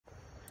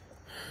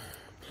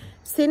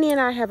Sydney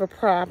and I have a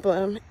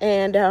problem,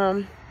 and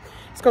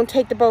it's going to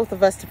take the both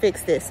of us to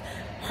fix this.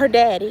 Her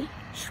daddy,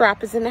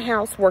 Schrapp, is in the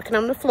house working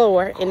on the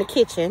floor in the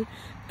kitchen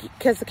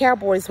because the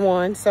Cowboys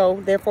won, so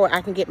therefore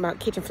I can get my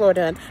kitchen floor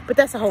done. But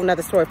that's a whole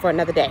nother story for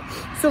another day.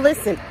 So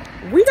listen,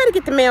 we got to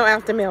get the mail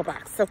out the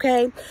mailbox,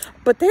 okay?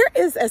 But there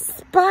is a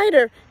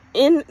spider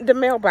in the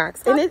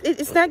mailbox, and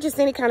it's not just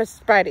any kind of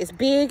spider. It's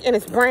big and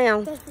it's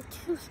brown. There's the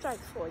 2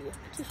 strikes for you.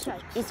 2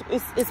 strikes.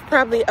 It's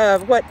probably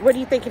what do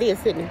you think it is,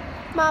 Sydney?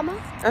 Mama.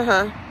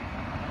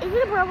 Is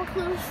it a brown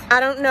recluse? I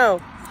don't know.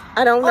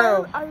 I don't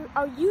know.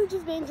 Are you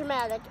just being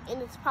dramatic,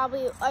 and it's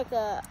probably like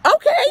a...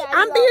 Okay,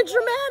 I'm being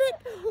dramatic.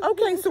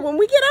 Okay, so when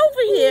we get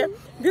over here,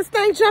 this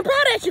thing jump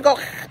out at you, go,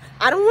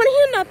 I don't want to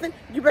hear nothing.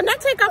 You better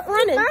not take off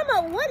running.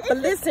 Mama, what is But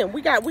listen,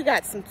 we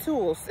got some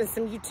tools and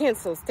some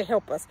utensils to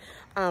help us.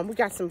 We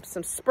got some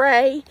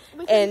spray,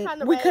 and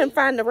we couldn't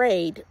find the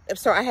Raid.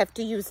 So I have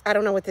to use, I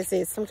don't know what this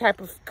is, some type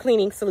of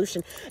cleaning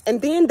solution.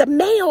 And then the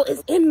mail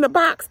is in the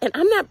box, and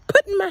I'm not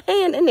putting my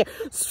hand in there.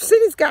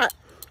 City's got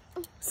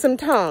some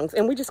tongs,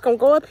 and we just gonna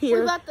go up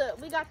here. We got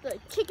the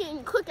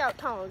chicken cookout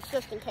tongs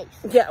just in case.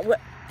 Yeah,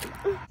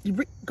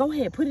 go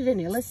ahead, put it in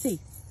there. Let's see.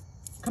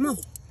 Come on,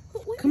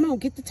 come on,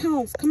 get the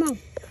tongs. Come on.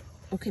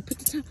 Okay, put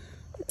the tongs.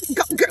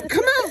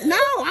 Come on. No,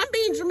 I'm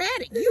being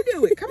dramatic. You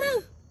do it. Come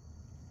on.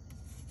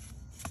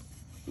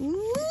 Oh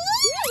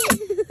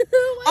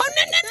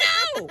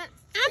no!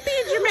 I'm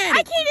being dramatic.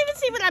 I can't even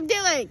see what I'm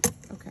doing.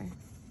 Okay.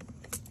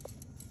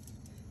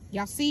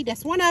 Y'all see?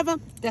 That's one of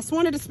them. That's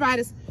one of the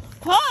spiders.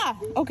 Huh?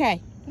 Okay.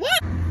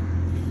 What?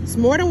 It's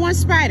more than one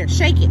spider.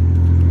 Shake it.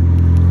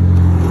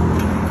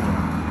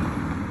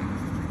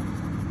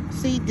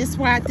 See, this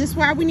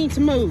why we need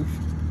to move.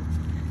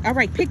 All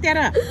right, pick that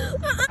up.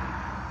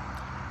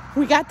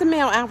 We got the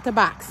mail out the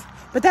box,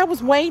 but that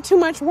was way too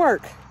much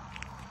work.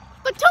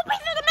 But 2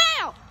 pieces of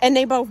mail. And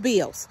they both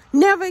bills.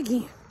 Never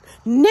again.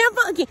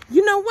 Never again.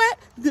 You know what?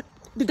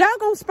 The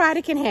doggone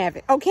spider can have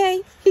it,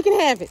 okay? He can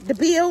have it. The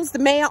bills, the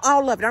mail,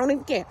 all of it. I don't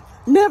even care.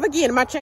 Never again am I